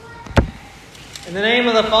In the name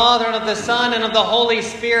of the Father, and of the Son, and of the Holy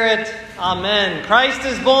Spirit. Amen. Christ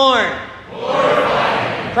is born.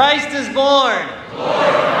 Glorify. Christ is born.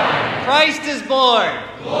 Glorify. Christ is born.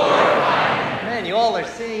 Glorify. Man, you all are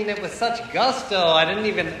singing it with such gusto.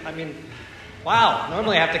 Wow.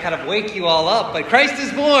 Normally I have to kind of wake you all up, but Christ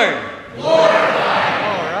is born.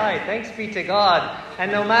 Glorify. All right. Thanks be to God.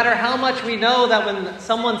 And no matter how much we know that when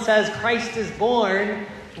someone says Christ is born,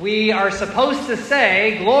 we are supposed to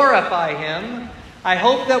say, glorify him. I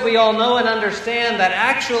hope that we all know and understand that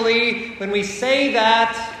actually, when we say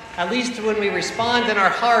that, at least when we respond in our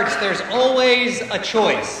hearts, there's always a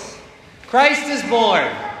choice. Christ is born.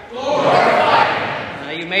 Glorify.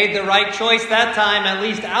 You made the right choice that time, at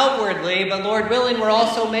least outwardly, but Lord willing, we're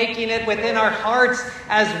also making it within our hearts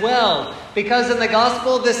as well. Because in the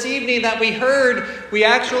gospel this evening that we heard, we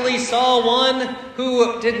actually saw one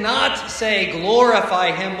who did not say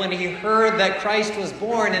glorify him when he heard that Christ was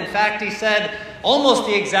born. In fact, he said almost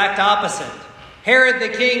the exact opposite. Herod the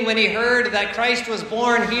king, when he heard that Christ was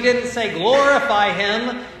born, he didn't say glorify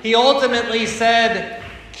him. He ultimately said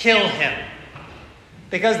kill him.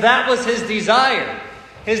 Because that was his desire.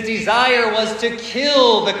 His desire was to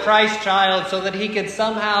kill the Christ child so that he could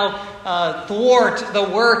somehow thwart the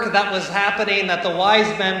work that was happening, that the wise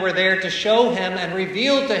men were there to show him and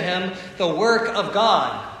reveal to him the work of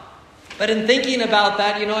God. But in thinking about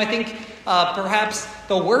that, I think perhaps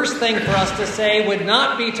the worst thing for us to say would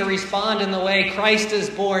not be to respond in the way Christ is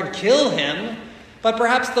born, kill him. But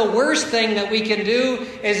perhaps the worst thing that we can do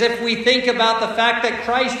is if we think about the fact that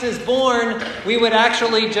Christ is born, we would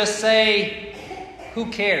actually just say, who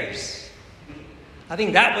cares? I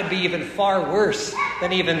think that would be even far worse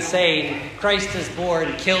than even saying, Christ is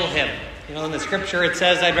born, kill him. In the scripture it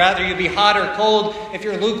says, I'd rather you be hot or cold. If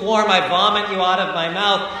you're lukewarm, I vomit you out of my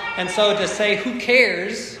mouth. And so to say, who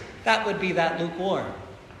cares? That would be that lukewarm.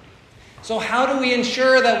 So how do we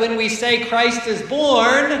ensure that when we say Christ is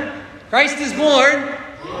born,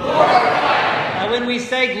 when we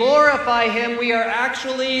say glorify him, we are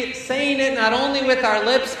actually saying it not only with our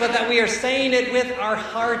lips, but that we are saying it with our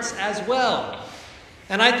hearts as well.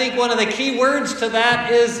 And I think one of the key words to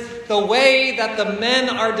that is the way that the men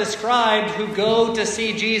are described who go to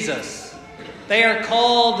see Jesus. They are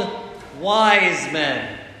called wise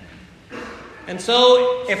men. And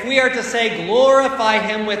so if we are to say glorify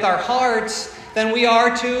him with our hearts, then we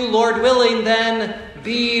are to, Lord willing, then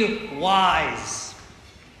be wise.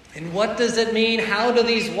 And what does it mean? How do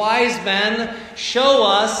these wise men show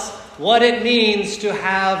us what it means to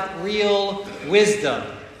have real wisdom?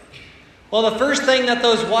 Well, the first thing that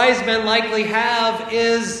those wise men likely have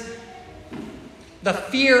is the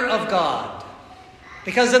fear of God.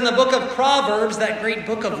 Because in the book of Proverbs, that great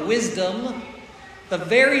book of wisdom, the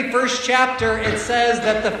very first chapter, it says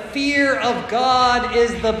that the fear of God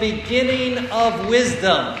is the beginning of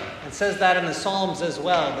wisdom. It says that in the Psalms as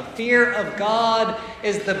well. The fear of God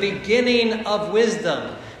is the beginning of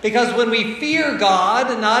wisdom. Because when we fear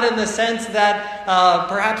God, not in the sense that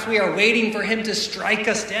perhaps we are waiting for him to strike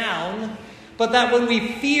us down, but that when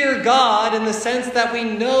we fear God in the sense that we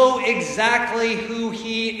know exactly who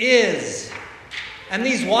he is. And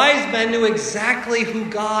these wise men knew exactly who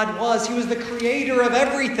God was. He was the creator of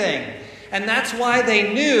everything. And that's why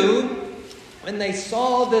they knew, when they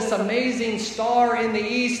saw this amazing star in the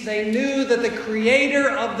east, they knew that the creator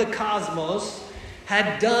of the cosmos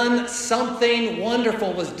had done something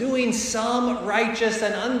wonderful, was doing some righteous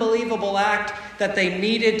and unbelievable act that they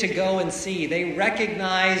needed to go and see. They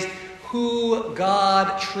recognized who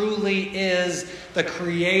God truly is, the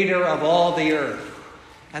creator of all the earth.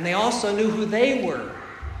 And they also knew who they were,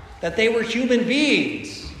 that they were human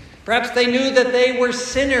beings. Perhaps they knew that they were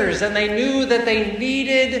sinners, and they knew that they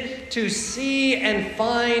needed to see and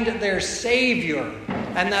find their Savior,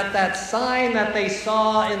 and that sign that they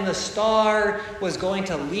saw in the star was going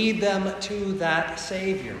to lead them to that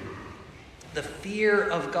Savior. The fear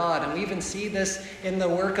of God. And we even see this in the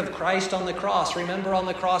work of Christ on the cross. Remember, on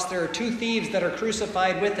the cross there are two thieves that are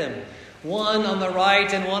crucified with him. One on the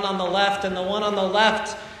right and one on the left, and the one on the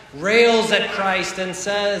left rails at Christ and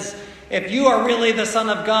says, if you are really the Son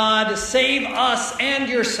of God, save us and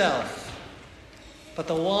yourself. But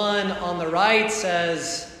the one on the right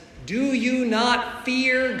says, do you not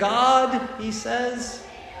fear God? He says,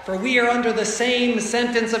 for we are under the same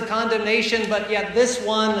sentence of condemnation, but yet this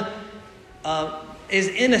one is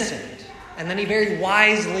innocent. And then he very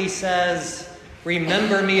wisely says,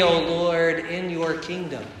 remember me, O Lord, in your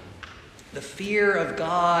kingdom. The fear of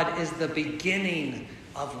God is the beginning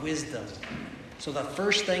of wisdom. So the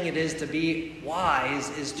first thing it is to be wise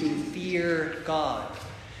is to fear God.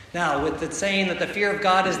 Now, with the saying that the fear of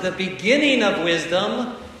God is the beginning of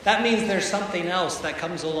wisdom, that means there's something else that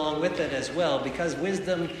comes along with it as well, because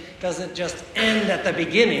wisdom doesn't just end at the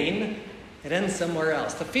beginning, it ends somewhere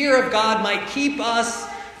else. The fear of God might keep us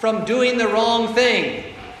from doing the wrong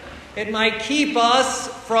thing. It might keep us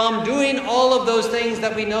from doing all of those things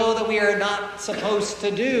that we know that we are not supposed to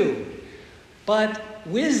do. But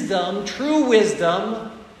wisdom, true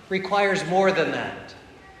wisdom, requires more than that.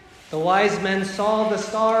 The wise men saw the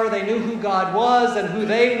star, they knew who God was and who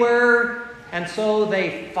they were, and so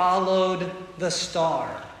they followed the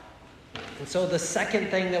star. And so the second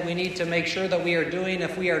thing that we need to make sure that we are doing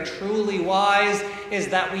if we are truly wise is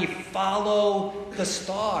that we follow the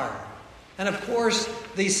star. And of course,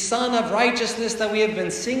 the Son of Righteousness that we have been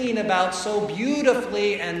singing about so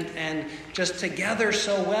beautifully and just together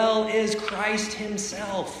so well is Christ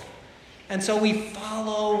himself. And so we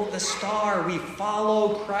follow the star. We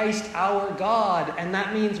follow Christ our God. And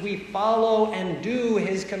that means we follow and do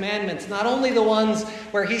his commandments. Not only the ones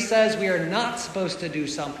where he says we are not supposed to do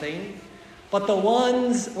something, but the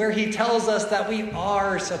ones where he tells us that we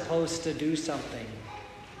are supposed to do something.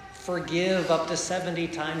 Forgive up to 70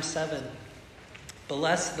 times 7.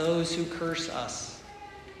 Bless those who curse us.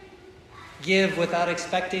 Give without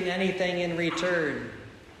expecting anything in return.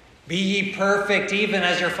 Be ye perfect, even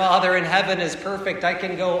as your Father in heaven is perfect. I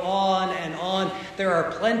can go on and on. There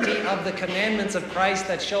are plenty of the commandments of Christ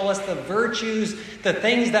that show us the virtues, the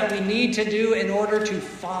things that we need to do in order to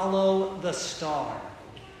follow the star.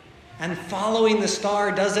 And following the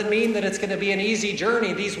star doesn't mean that it's going to be an easy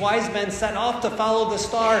journey. These wise men set off to follow the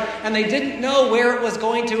star, and they didn't know where it was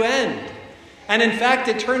going to end. And in fact,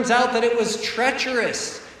 it turns out that it was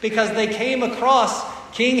treacherous because they came across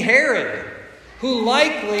King Herod, who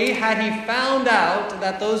likely, had he found out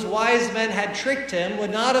that those wise men had tricked him, would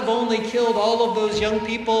not have only killed all of those young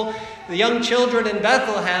people, the young children in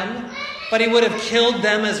Bethlehem, but he would have killed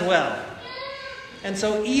them as well. And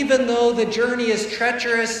so even though the journey is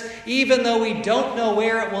treacherous, even though we don't know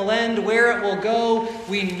where it will end, where it will go,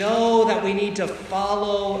 we know that we need to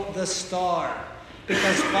follow the star.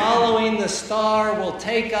 Because following the star will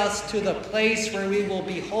take us to the place where we will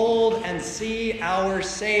behold and see our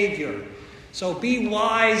Savior. So be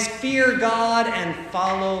wise, fear God, and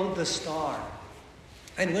follow the star.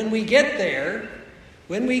 And when we get there,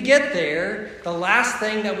 the last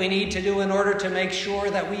thing that we need to do in order to make sure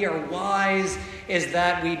that we are wise is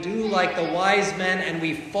that we do like the wise men and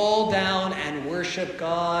we fall down and worship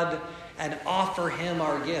God and offer him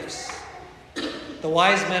our gifts. The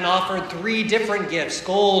wise men offered 3 different gifts: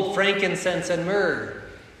 gold, frankincense, and myrrh.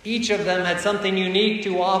 Each of them had something unique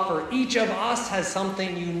to offer. Each of us has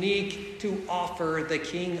something unique to offer the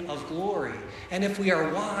King of Glory. And if we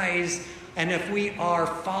are wise, and if we are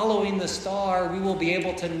following the star, we will be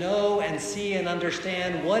able to know and see and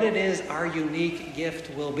understand what it is our unique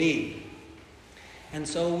gift will be. And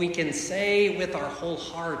so we can say with our whole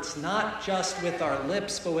hearts, not just with our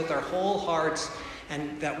lips, but with our whole hearts,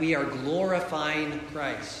 and that we are glorifying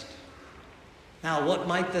Christ. Now, what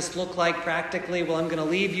might this look like practically? Well, I'm going to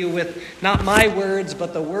leave you with not my words,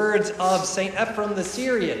 but the words of St. Ephraim the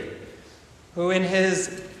Syrian, who in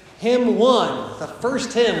his hymn 1, the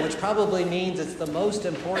first hymn, which probably means it's the most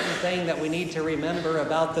important thing that we need to remember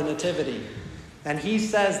about the Nativity. And he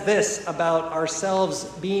says this about ourselves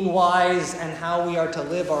being wise and how we are to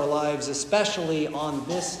live our lives, especially on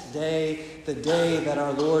this day, the day that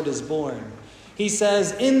our Lord is born. He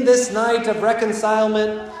says, "In this night of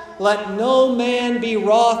reconcilement, let no man be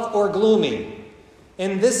wroth or gloomy.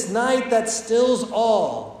 In this night that stills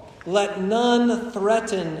all, let none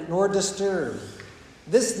threaten nor disturb.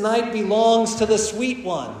 This night belongs to the sweet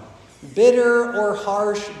one. Bitter or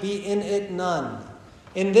harsh be in it none.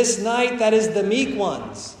 In this night that is the meek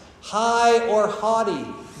one's, high or haughty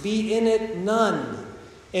be in it none.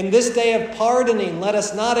 In this day of pardoning, let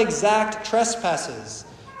us not exact trespasses.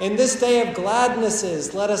 In this day of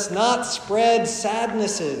gladnesses, let us not spread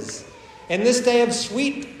sadnesses. In this day of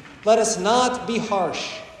sweet, let us not be harsh.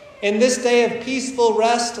 In this day of peaceful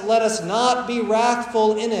rest, let us not be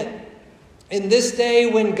wrathful in it. In this day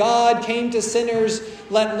when God came to sinners,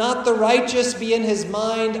 let not the righteous be in his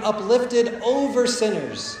mind uplifted over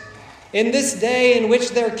sinners. In this day in which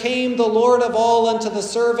there came the Lord of all unto the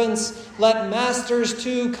servants, let masters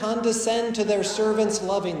too condescend to their servants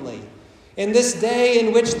lovingly. In this day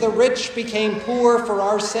in which the rich became poor for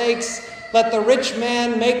our sakes, let the rich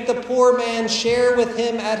man make the poor man share with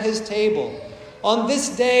him at his table. On this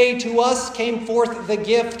day to us came forth the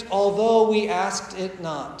gift, although we asked it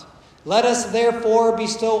not. Let us therefore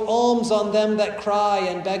bestow alms on them that cry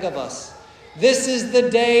and beg of us. This is the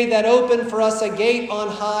day that opened for us a gate on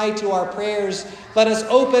high to our prayers. Let us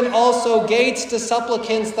open also gates to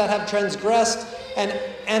supplicants that have transgressed,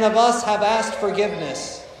 and of us have asked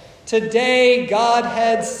forgiveness. Today,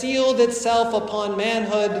 Godhead sealed itself upon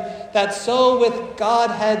manhood, that so with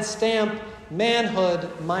Godhead stamp, manhood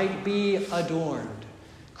might be adorned.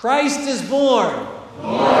 Christ is born.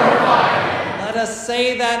 Glorify. Let us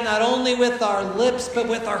say that not only with our lips, but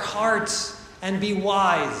with our hearts, and be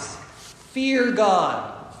wise. Fear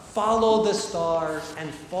God, follow the star, and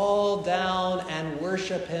fall down and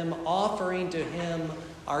worship him, offering to him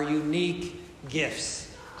our unique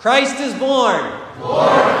gifts. Christ is born.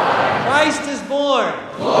 Glorify. Christ is born.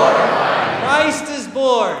 Glorify. Christ is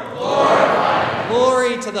born. Glorify.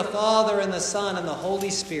 Glory to the Father and the Son and the Holy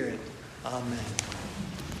Spirit. Amen.